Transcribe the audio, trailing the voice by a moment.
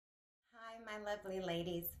my lovely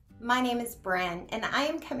ladies. My name is Bren and I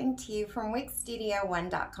am coming to you from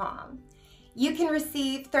wigstudio1.com. You can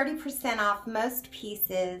receive 30% off most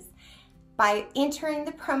pieces by entering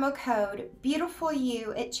the promo code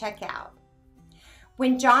BEAUTIFULYOU at checkout.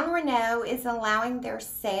 When Jon Renau is allowing their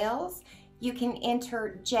sales, you can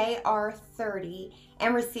enter JR30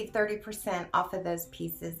 and receive 30% off of those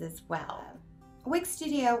pieces as well. Wig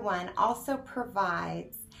Studio One also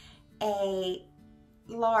provides a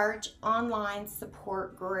large online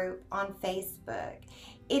support group on Facebook.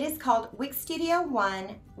 It is called Wig Studio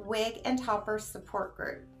One Wig and Topper Support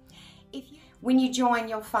Group. When you join,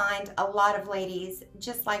 you'll find a lot of ladies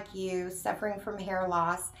just like you suffering from hair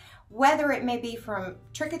loss, whether it may be from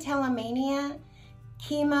trichotillomania,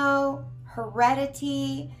 chemo,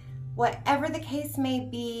 heredity, whatever the case may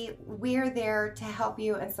be, we're there to help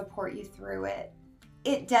you and support you through it.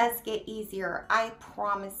 It does get easier, I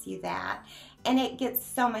promise you that. And it gets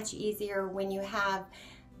so much easier when you have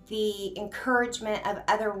the encouragement of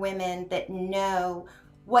other women that know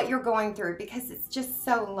what you're going through, because it's just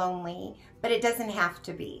so lonely, but it doesn't have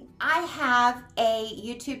to be. I have a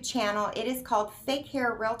YouTube channel. It is called Fake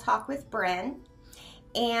Hair Real Talk with Bren.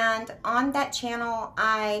 And on that channel,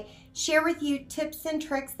 I share with you tips and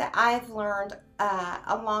tricks that I've learned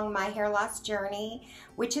along my hair loss journey,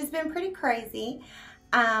 which has been pretty crazy.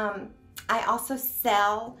 I also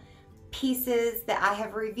sell pieces that I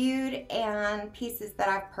have reviewed and pieces that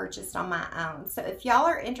I've purchased on my own. So if y'all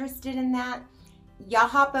are interested in that, y'all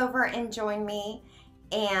hop over and join me,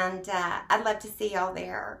 and I'd love to see y'all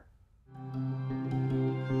there.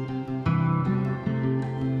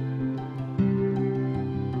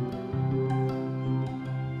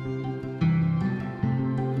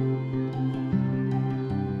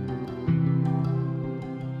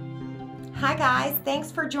 Hi guys,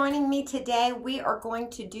 thanks for joining me today. We are going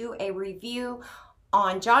to do a review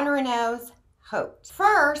on Jon Renau's Haute.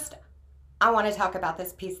 First, I want to talk about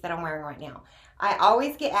this piece that I'm wearing right now. I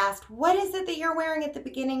always get asked, what is it that you're wearing at the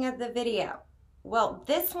beginning of the video? Well,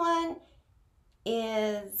 this one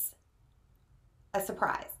is a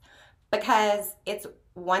surprise because it's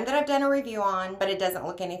one that I've done a review on, but it doesn't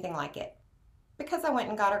look anything like it because I went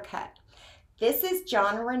and got her cut. This is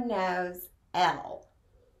Jon Renau's L.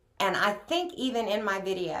 And I think even in my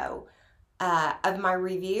video of my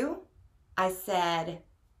review, I said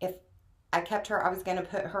if I kept her, I was going to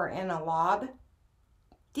put her in a lob.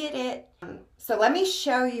 Did it. So let me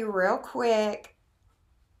show you real quick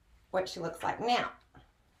what she looks like now.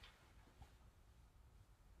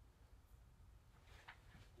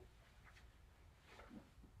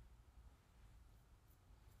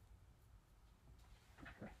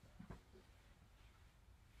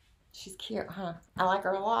 She's cute, huh? I like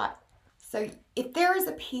her a lot. So if there is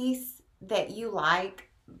a piece that you like,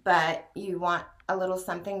 but you want a little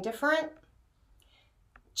something different,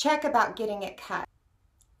 check about getting it cut.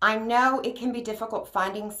 I know it can be difficult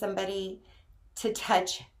finding somebody to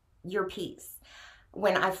touch your piece.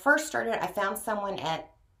 When I first started, I found someone at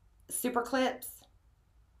Super Clips,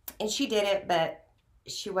 and she did it, but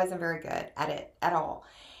she wasn't very good at it at all.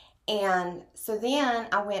 And so then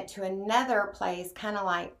I went to another place, kind of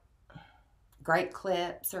like Great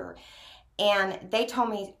Clips, and they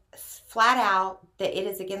told me flat out that it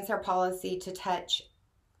is against their policy to touch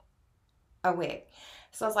a wig.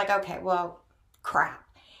 So I was like, okay, well, crap.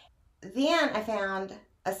 Then I found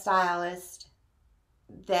a stylist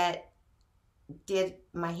that did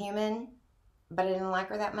my human, but I didn't like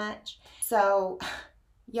her that much. So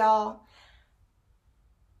y'all,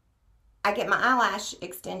 I get my eyelash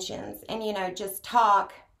extensions and, you know, just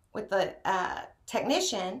talk with the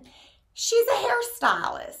technician. She's a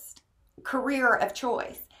hairstylist, career of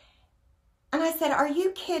choice. And I said, are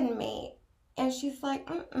you kidding me? And she's like,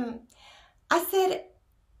 mm-mm. I said,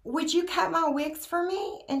 would you cut my wigs for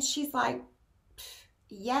me? And she's like,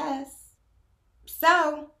 yes.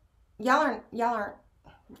 So, y'all aren't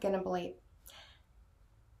gonna believe.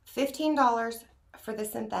 $15 for the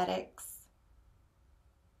synthetics.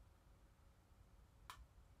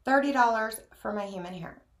 $30 for my human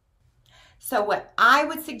hair. So what I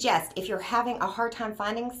would suggest, if you're having a hard time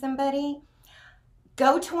finding somebody,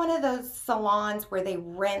 go to one of those salons where they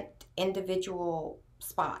rent individual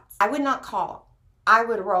spots. I would not call. I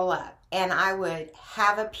would roll up and I would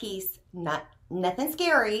have a piece, nothing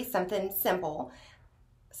scary, something simple.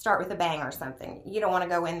 Start with a bang or something. You don't want to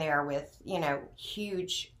go in there with, you know,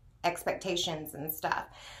 huge expectations and stuff.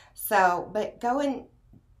 So, but go and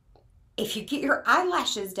if you get your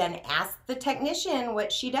eyelashes done, ask the technician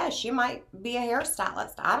what she does. She might be a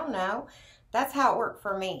hairstylist. I don't know. That's how it worked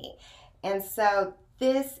for me. And so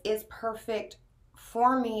this is perfect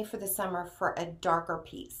for me for the summer for a darker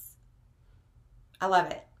piece. I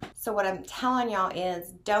love it. So what I'm telling y'all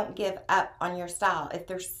is don't give up on your style. If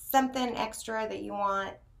there's something extra that you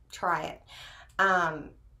want, try it. I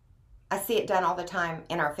see it done all the time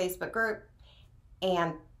in our Facebook group,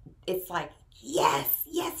 and it's like, yes,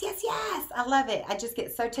 yes, yes, yes. I love it. I just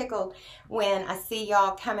get so tickled when I see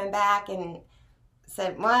y'all coming back and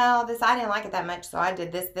said, well, this, I didn't like it that much, so I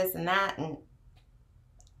did this, this, and that, and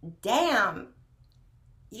damn,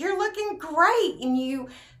 you're looking great, and you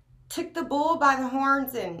took the bull by the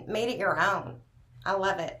horns and made it your own. I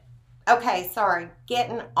love it. Okay, sorry,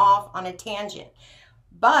 getting off on a tangent.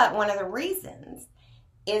 But one of the reasons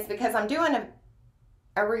is because I'm doing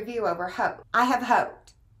a review over Haute. I have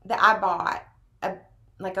Haute that I bought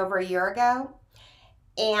like over a year ago,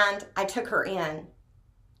 and I took her in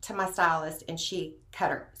to my stylist and she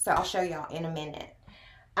cut her. So I'll show y'all in a minute.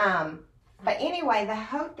 But anyway, the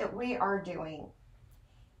Haute that we are doing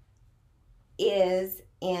is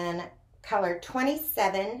in color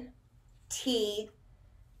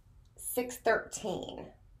 27T613.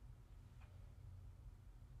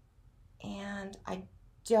 And I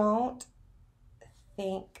don't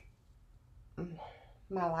think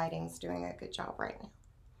my lighting's doing a good job right now.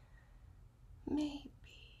 Maybe.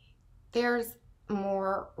 There's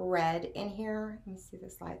more red in here. Let me see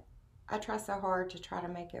this light. I try so hard to try to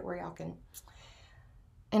make it where y'all can,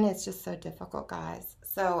 and it's just so difficult, guys.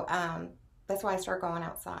 So that's why I start going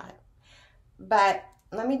outside. But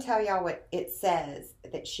let me tell y'all what it says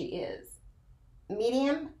that she is.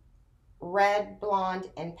 Medium red,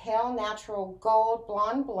 blonde, and pale natural gold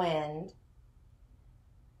blonde blend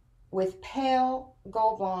with pale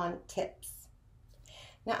gold blonde tips.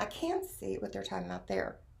 Now I can see what they're talking about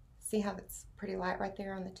there. See how it's pretty light right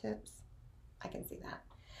there on the tips? I can see that.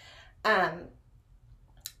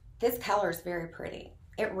 This color is very pretty.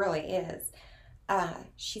 It really is.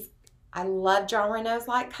 I love Jon Renau's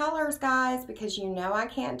light colors, guys, because you know I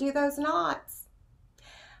can't do those knots.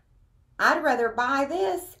 I'd rather buy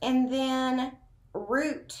this and then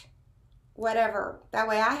root whatever. That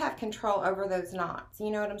way I have control over those knots.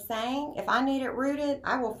 You know what I'm saying? If I need it rooted,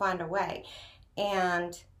 I will find a way.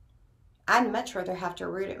 And I'd much rather have to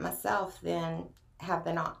root it myself than have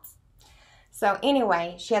the knots. So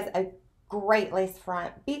anyway, she has a great lace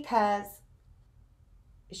front because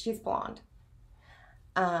she's blonde.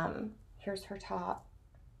 Here's her top.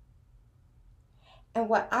 And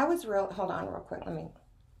what I was hold on real quick,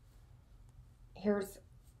 here's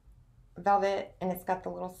velvet, and it's got the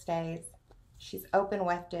little stays. She's open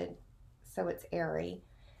wefted, so it's airy.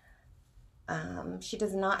 She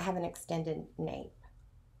does not have an extended nape,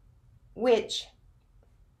 which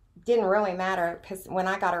didn't really matter because when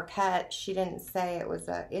I got her cut, she didn't say it was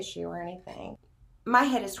an issue or anything. My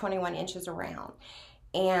head is 21 inches around,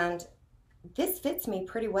 and this fits me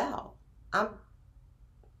pretty well. I'm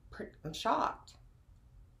shocked,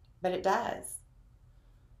 but it does.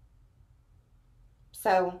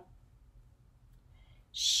 So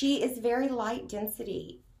she is very light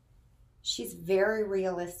density. She's very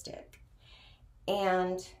realistic,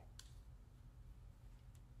 and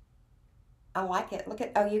I like it. Look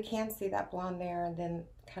at, oh, you can see that blonde there and then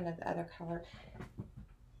kind of the other color.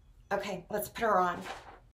 Okay, let's put her on.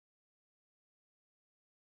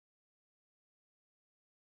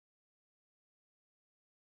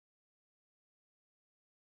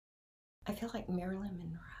 I feel like Marilyn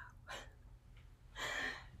Monroe.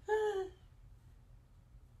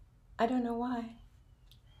 I don't know why.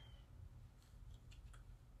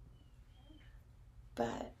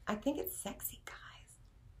 But I think it's sexy, guys.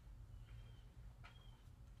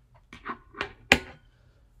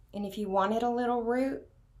 And if you wanted a little root,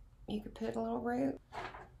 you could put a little root.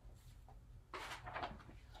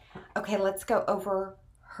 Okay, let's go over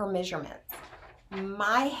her measurements.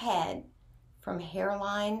 My head from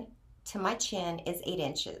hairline to my chin is 8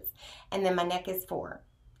 inches. And then my neck is 4,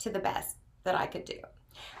 to the best that I could do.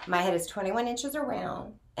 My head is 21 inches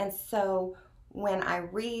around. And so when I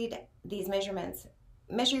read these measurements,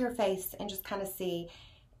 measure your face and just kind of see,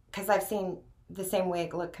 because I've seen the same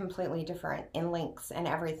wig look completely different in lengths and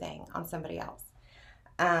everything on somebody else.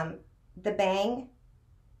 The bang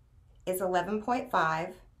is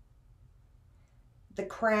 11.5. The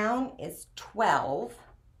crown is 12.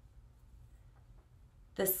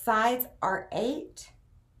 The sides are 8,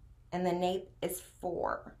 and the nape is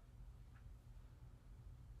 4.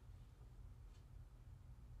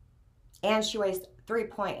 And she weighs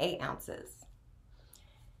 3.8 ounces.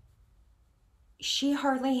 She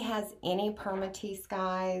hardly has any permatease,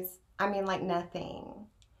 guys. I mean, like nothing.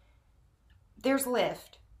 There's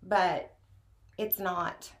lift, but it's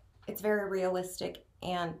not. It's very realistic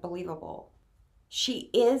and believable. She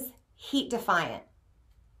is heat defiant.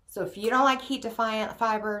 So if you don't like heat defiant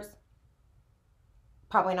fibers,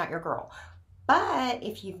 probably not your girl. But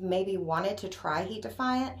if you've maybe wanted to try heat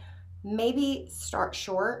defiant, maybe start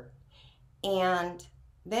short and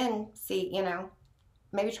then see, you know,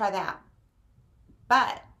 maybe try that.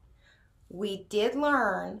 But we did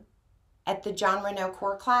learn at the Jon Renau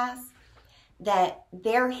core class that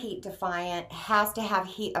their heat defiant has to have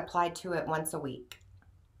heat applied to it once a week.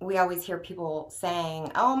 We always hear people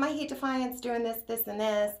saying, oh, my heat defiant's doing this, this, and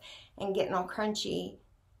this, and getting all crunchy.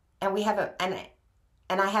 And we haven't,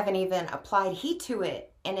 and I haven't even applied heat to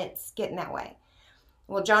it, and it's getting that way.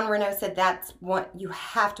 Well, Jon Renau said that's what you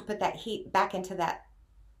have to put that heat back into that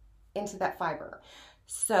fiber.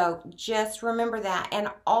 So just remember that. And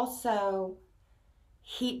also,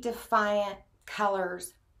 heat defiant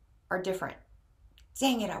colors are different.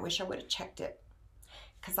 Dang it, I wish I would have checked it,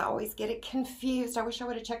 because I always get it confused. I wish I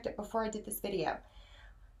would have checked it before I did this video.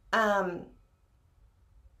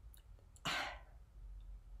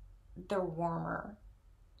 They're warmer,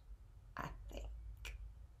 I think.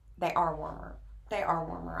 They are warmer. They are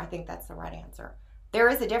warmer. I think that's the right answer. There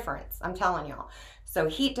is a difference, I'm telling y'all. So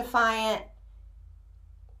heat defiant,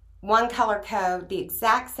 one color code, the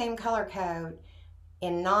exact same color code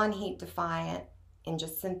in non-heat defiant, in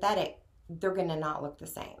just synthetic, they're gonna not look the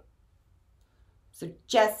same. So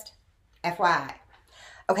just FYI.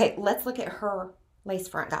 Okay, let's look at her lace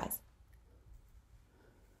front, guys.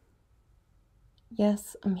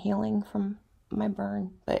 Yes, I'm healing from my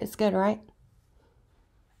burn, but it's good, right?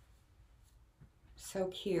 So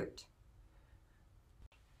cute.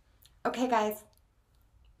 Okay, guys,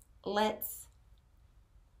 let's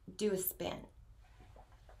do a spin.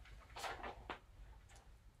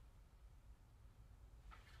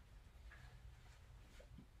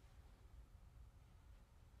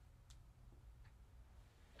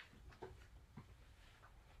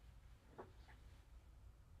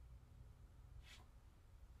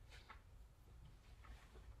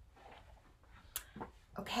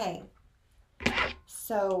 Okay,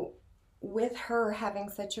 so with her having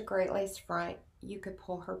such a great lace front, you could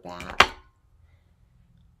pull her back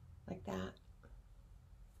like that.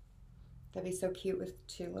 That'd be so cute with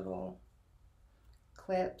two little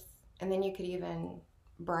clips. And then you could even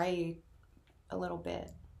braid a little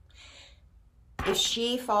bit. If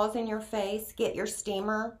she falls in your face, get your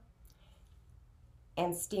steamer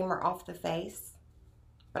and steam her off the face.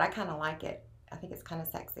 But I kind of like it. I think it's kind of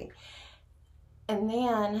sexy. And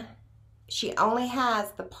then she only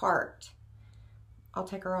has the part. I'll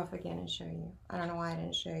take her off again and show you. I don't know why I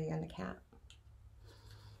didn't show you in the cap.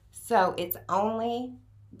 So it's only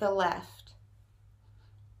the left.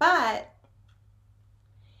 But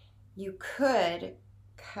you could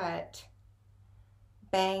cut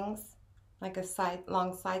bangs, like a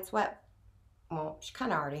long side swept. Well, she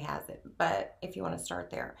kind of already has it, but if you want to start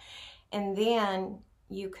there. And then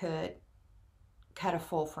you could cut a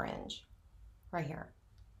full fringe right here.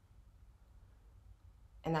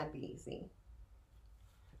 And that'd be easy.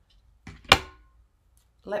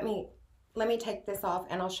 Let me take this off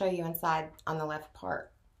and I'll show you inside on the left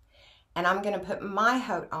part. And I'm going to put my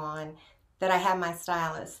Haute on that I have my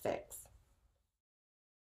stylist fix.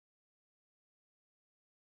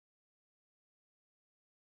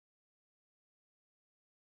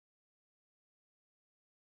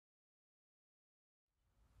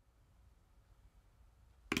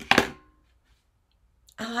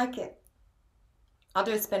 I like it. I'll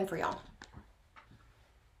do a spin for y'all.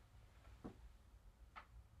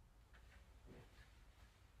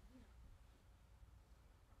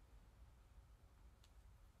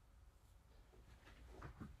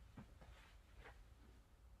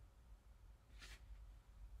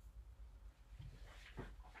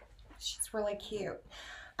 She's really cute.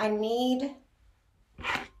 I need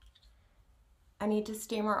to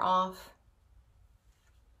steam her off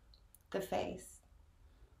the face,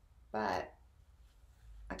 but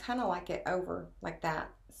I kind of like it over like that,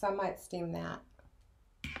 so I might steam that.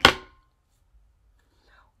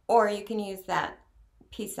 Or you can use that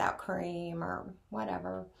Peace Out cream or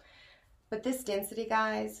whatever. But this density,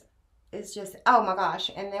 guys, is just, oh my gosh.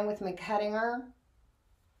 And then with me cutting her,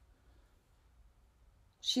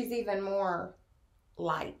 she's even more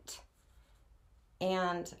light.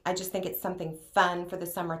 And I just think it's something fun for the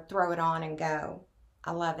summer. Throw it on and go.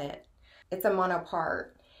 I love it. It's a mono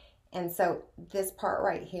part. And so this part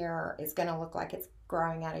right here is going to look like it's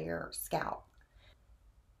growing out of your scalp.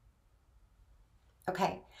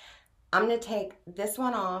 Okay, I'm going to take this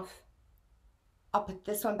one off. I'll put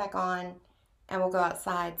this one back on and we'll go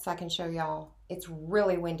outside so I can show y'all. It's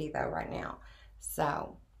really windy though right now.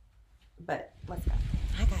 So, but let's go.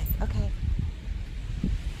 Hi guys, okay.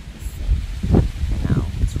 Let's see. I know,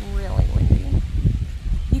 it's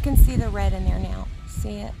red in there now.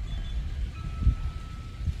 See it?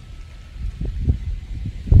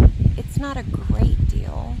 It's not a great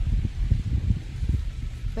deal,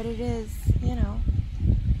 but it is, you know,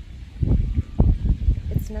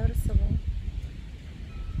 it's noticeable.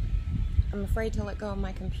 I'm afraid to let go of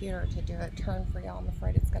my computer to do a turn for y'all. I'm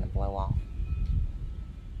afraid it's going to blow off.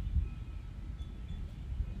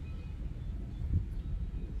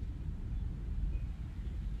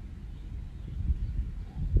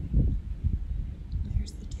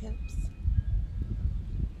 There's the tips.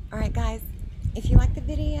 Alright guys, if you liked the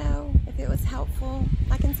video, if it was helpful,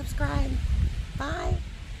 like and subscribe. Bye.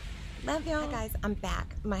 Love y'all. Hi guys, I'm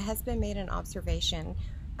back. My husband made an observation.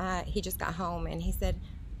 He just got home and he said,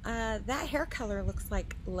 that hair color looks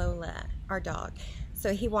like Lola, our dog.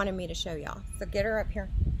 So he wanted me to show y'all. So get her up here.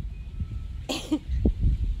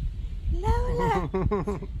 Lola!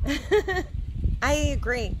 I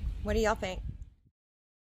agree. What do y'all think?